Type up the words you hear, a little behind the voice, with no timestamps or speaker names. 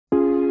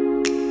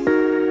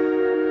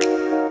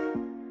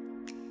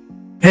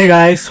Hey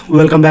guys,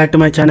 welcome back to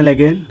my channel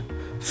again.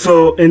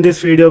 So in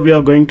this video we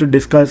are going to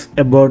discuss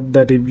about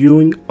the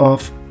reviewing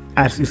of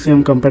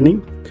Arcesium company.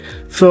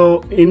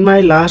 So in my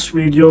last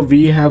video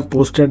we have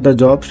posted the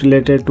jobs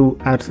related to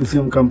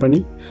Arcesium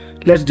company.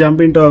 Let's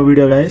jump into our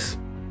video, guys.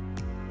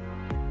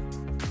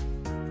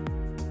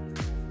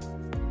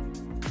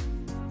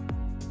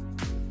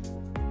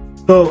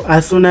 So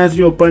as soon as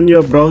you open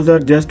your browser,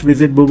 just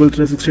visit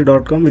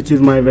google360.com, which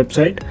is my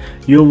website.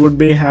 You would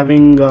be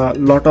having a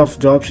lot of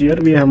jobs here.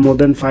 We have more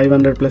than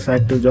 500 plus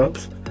active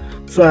jobs.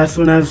 So as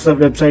soon as the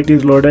website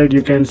is loaded,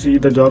 you can see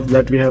the jobs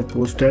that we have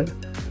posted,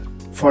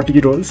 40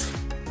 roles.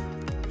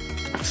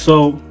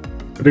 So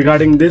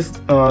regarding these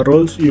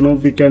roles,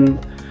 we can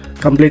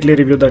completely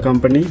review the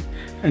company,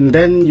 and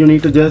then you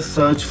need to just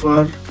search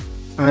for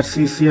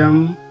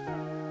Arcesium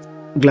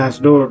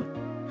Glassdoor.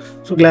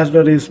 So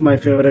Glassdoor is my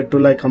favorite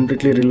tool. I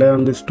completely rely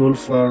on this tool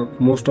for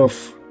most of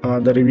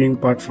the reviewing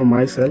part for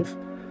myself.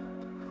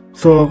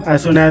 So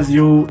as soon as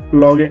you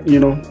log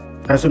in,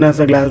 as soon as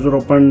the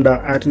Glassdoor opened the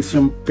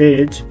Arcesium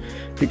page,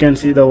 you can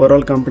see the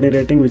overall company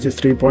rating, which is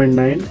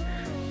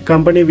 3.9.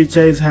 Company which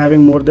is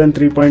having more than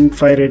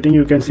 3.5 rating,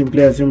 you can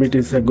simply assume it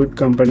is a good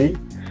company.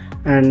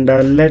 And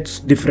let's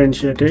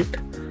differentiate it.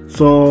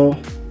 So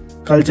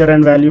culture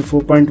and value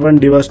 4.1,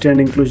 diversity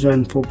and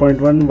inclusion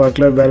 4.1,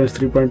 work-life balance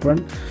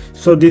 3.1.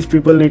 So these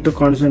people need to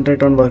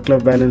concentrate on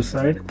work-life balance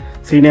side.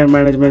 Senior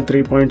management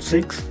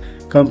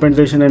 3.6,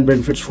 compensation and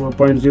benefits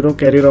 4.0,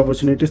 career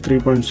opportunities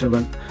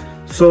 3.7.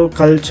 So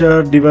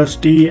culture,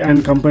 diversity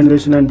and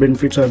compensation and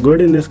benefits are good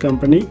in this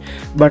company,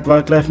 but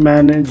work-life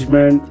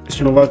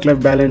management,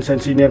 work-life balance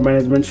and senior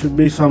management should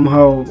be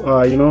somehow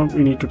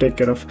we need to take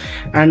care of.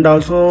 And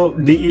also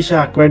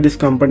Isha acquired this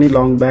company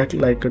long back,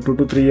 like 2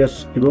 to 3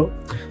 years ago,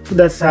 so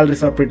their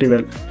salaries are pretty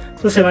well.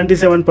 So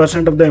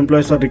 77% of the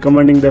employees are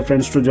recommending their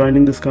friends to join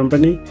in this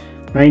company,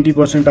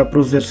 90%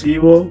 approves their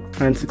CEO,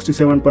 and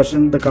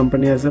 67% the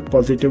company has a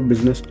positive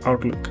business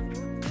outlook.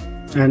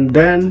 And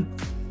then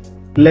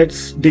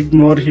let's dig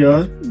more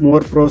here,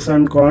 more pros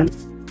and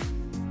cons.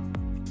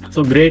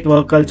 So great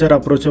work culture,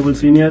 approachable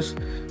seniors,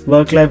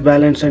 work-life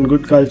balance and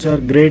good culture,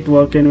 great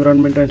work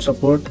environment and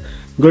support,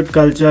 good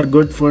culture,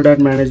 good food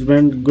and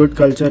management, good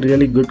culture,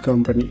 really good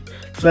company.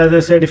 So as I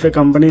said, if a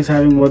company is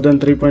having more than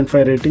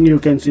 3.5 rating, you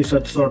can see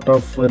such sort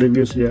of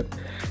reviews here.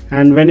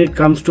 And when it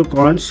comes to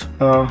cons,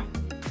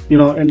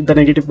 and the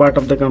negative part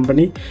of the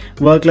company,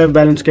 work-life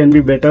balance can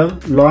be better,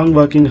 long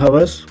working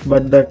hours,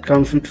 but that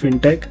comes with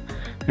fintech.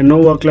 And no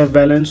work-life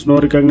balance, no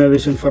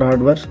recognition for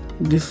hard work.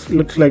 This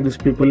looks like this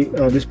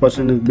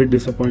person is a bit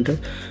disappointed.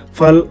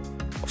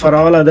 For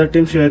all other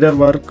teams, you either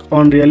work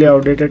on really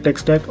outdated tech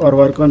stack or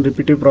work on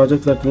repetitive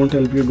projects that won't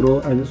help you grow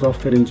as a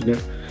software engineer.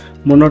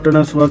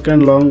 Monotonous work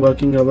and long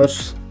working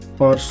hours,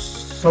 or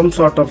some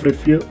sort of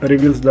reviews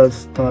that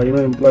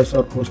employees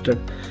are posted.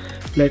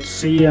 Let's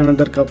see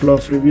another couple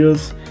of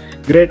reviews.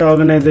 Great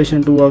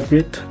organization to work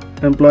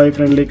with. Employee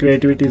friendly,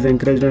 creativity is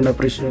encouraged and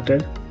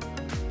appreciated.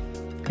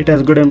 It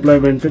has good employee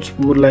benefits,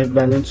 poor life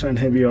balance and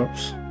heavy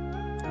ops.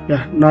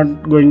 Yeah,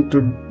 not going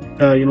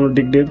to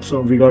dig deep,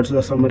 so we got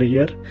the summary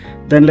here.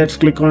 Then let's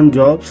click on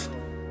jobs.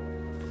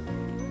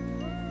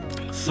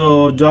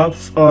 So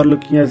jobs are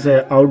looking as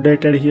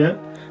outdated here,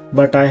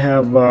 but I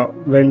have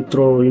went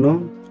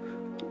through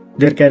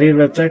their career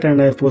website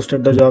and I have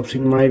posted the jobs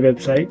in my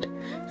website.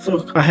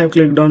 So I have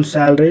clicked on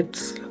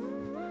salaries,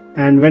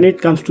 and when it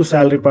comes to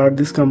salary part,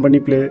 this company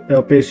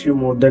pays you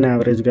more than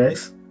average,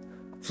 guys.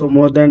 So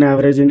more than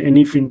average in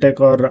any fintech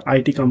or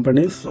IT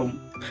companies. So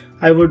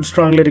I would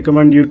strongly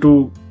recommend you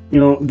to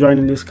join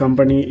in this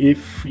company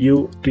if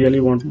you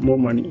really want more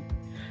money.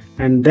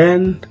 And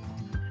then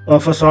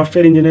for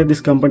software engineer,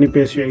 this company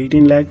pays you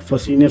 18 lakh, for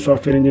senior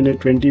software engineer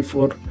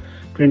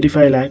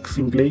 25 lakh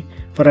simply,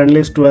 for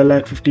analyst 12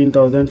 lakh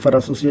 15,000, for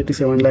associate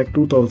 7 lakh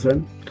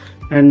 2,000,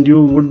 and you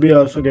would be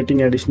also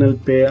getting additional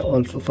pay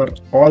also for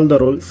all the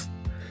roles.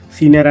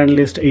 Senior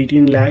analyst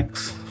 18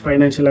 lakhs,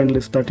 financial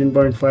analyst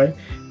 13.5,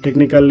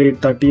 technical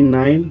lead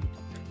 39,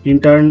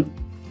 intern,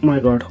 my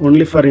god,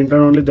 only for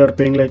intern only they are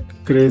paying like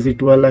crazy,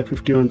 12 lakh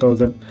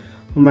 51,000,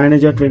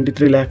 manager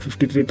 23 lakh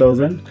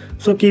 53,000.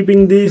 So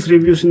keeping these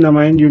reviews in the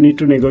mind, you need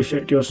to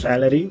negotiate your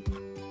salary.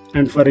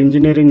 And for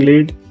engineering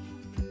lead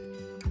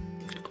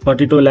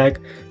 42 lakh,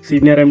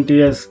 senior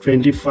MTS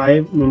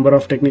 25, member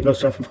of technical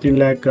staff 15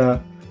 lakh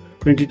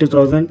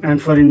 22,000,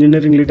 and for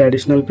engineering lead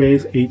additional pay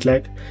is 8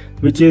 lakh,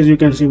 which is, you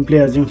can simply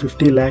assume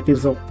 50 lakh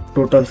is the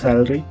total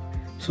salary.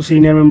 So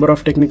senior member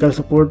of technical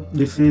support,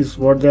 this is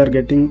what they are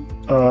getting,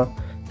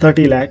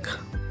 30 lakh,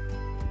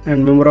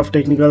 and member of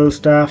technical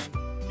staff,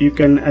 you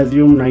can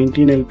assume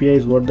 19 LPI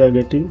is what they are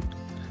getting.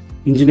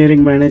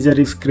 Engineering manager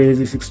is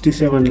crazy,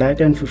 67 lakh,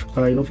 and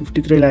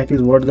 53 lakh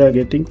is what they are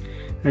getting,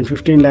 and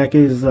 15 lakh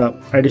is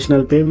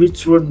additional pay,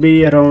 which would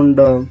be around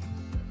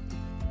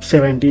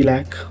 70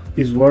 lakh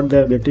is what they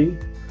are getting.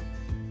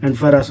 And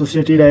for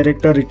associate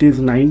director, it is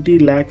 90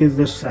 lakh is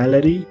the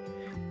salary,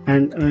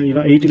 and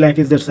 80 lakh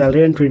is their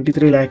salary, and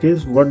 23 lakh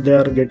is what they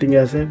are getting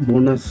as a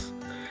bonus.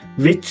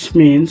 which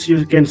means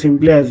you can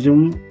simply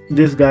assume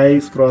this guy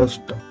is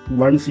crossed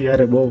 1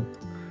 CR above.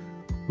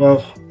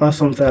 Wow,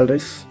 awesome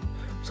salaries.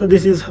 So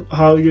this is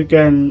how you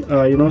can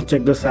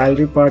check the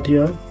salary part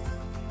here.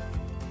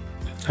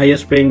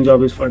 Highest paying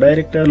job is for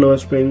director,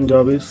 lowest paying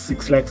job is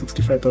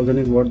 6,65,000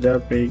 is what they are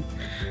paying.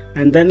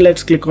 And then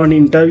let's click on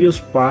interviews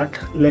part.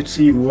 Let's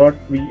see what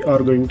we are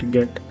going to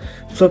get.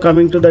 So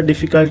coming to the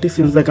difficulty,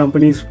 since the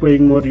company is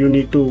paying more, you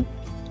need to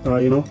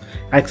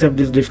accept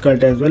this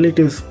difficulty as well. It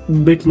is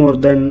bit more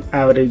than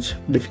average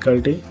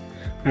difficulty.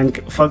 And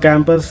for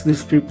campus,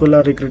 these people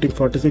are recruiting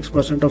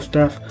 46% of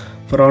staff.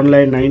 For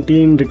online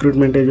 19,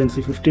 recruitment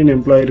agency 15,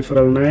 employee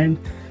referral 9,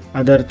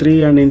 other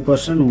 3, and in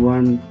person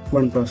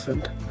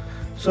 1%.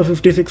 So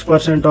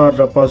 56%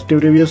 are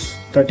positive reviews,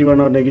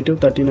 31 are negative,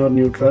 13 are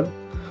neutral.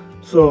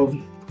 So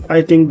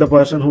I think the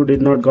person who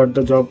did not got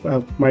the job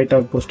might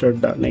have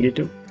posted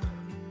negative.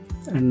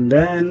 And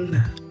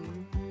then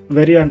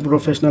very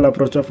unprofessional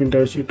approach of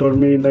interview. She told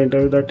me in the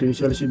interview that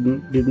initially she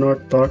did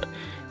not thought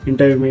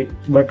interview me,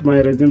 but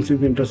my resume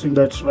seems interesting,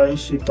 that's why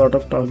she thought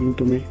of talking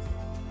to me.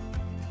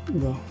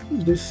 Wow,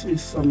 this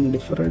is some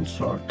different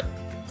sort.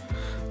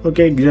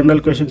 Okay,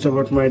 general questions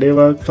about my day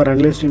work. For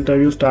analyst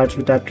interview starts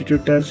with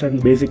aptitude test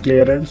and basic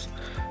clearance,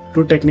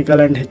 2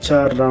 technical and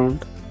HR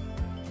round.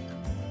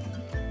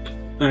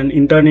 And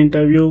intern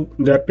interview,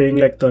 they are paying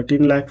like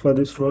 13 lakh for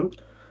this role.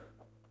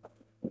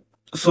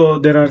 So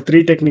there are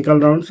 3 technical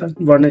rounds and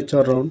 1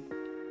 HR round.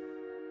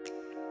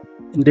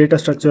 Data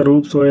structure,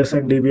 OOPS, OS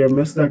and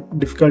DBMS. That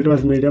difficulty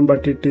was medium,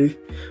 but it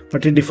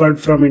differed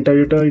from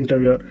interview to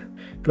interviewer.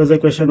 It was a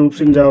question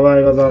OOPS in Java.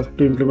 I was asked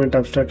to implement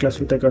abstract class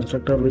with a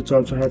constructor which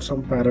also had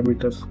some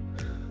parameters.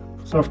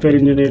 Software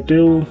engineer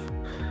 2.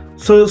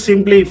 So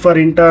simply for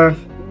intern,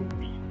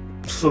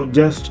 so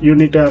just you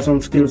need to have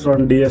some skills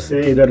on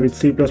DSA either with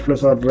C++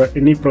 or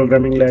any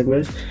programming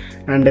language,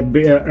 and a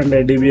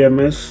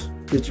DBMS,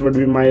 which would be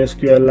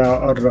MySQL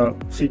or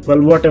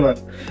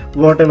SQL,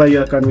 whatever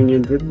you are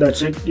convenient with.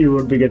 That's it, you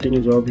would be getting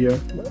a job here.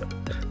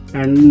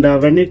 And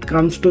when it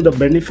comes to the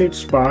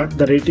benefits part,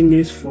 the rating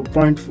is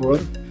 4.4,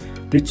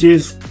 which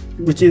is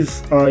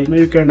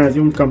you can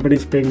assume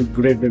companies paying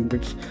great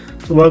benefits.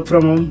 So work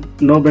from home,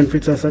 no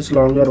benefits as such,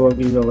 longer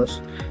working hours.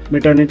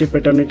 Maternity,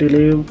 paternity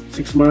leave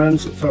 6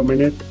 months for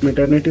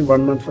maternity,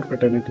 1 month for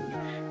paternity,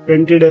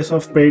 20 days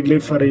of paid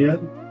leave for a year.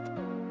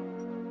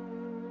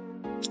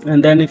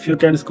 And then if you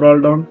can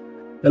scroll down,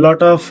 a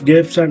lot of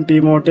gifts and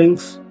team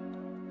outings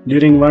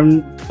during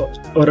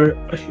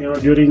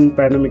during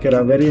pandemic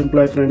era. Very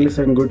employee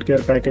friendly and good care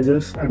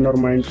packages and are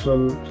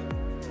mindful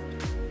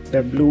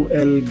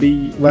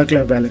WLB,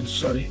 work-life balance,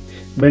 sorry.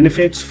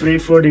 Benefits: free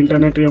food,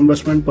 internet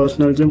reimbursement,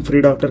 personal gym,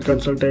 free doctor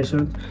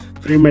consultation,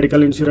 free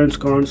medical insurance,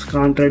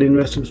 can't trade,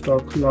 invest in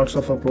stock, lots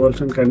of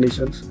approvals and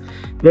conditions.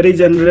 Very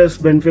generous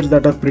benefits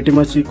that are pretty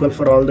much equal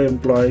for all the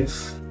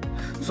employees.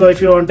 So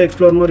if you want to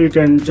explore more, you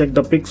can check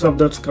the pics of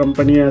that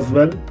company as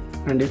well,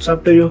 and it's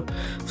up to you.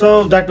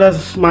 So that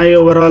was my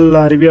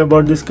overall review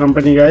about this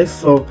company, guys.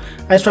 So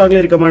I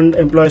strongly recommend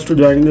employees to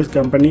join this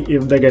company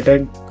if they get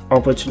an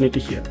opportunity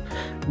here.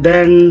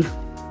 Then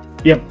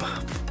yep,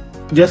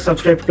 just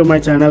subscribe to my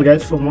channel,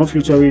 guys, for more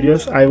future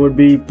videos. I would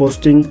be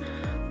posting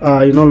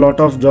lot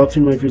of jobs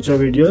in my future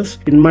videos.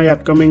 In my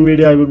upcoming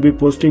video, I would be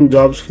posting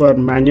jobs for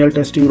manual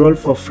testing role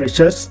for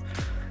freshers.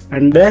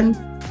 And then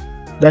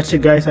that's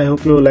it, guys. I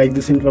hope you like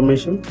this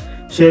information.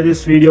 Share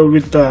this video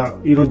with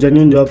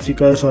genuine job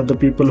seekers or the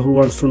people who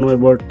wants to know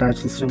about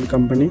tax system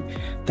company.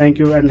 Thank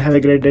you and have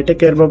a great day. Take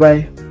care. Bye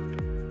bye.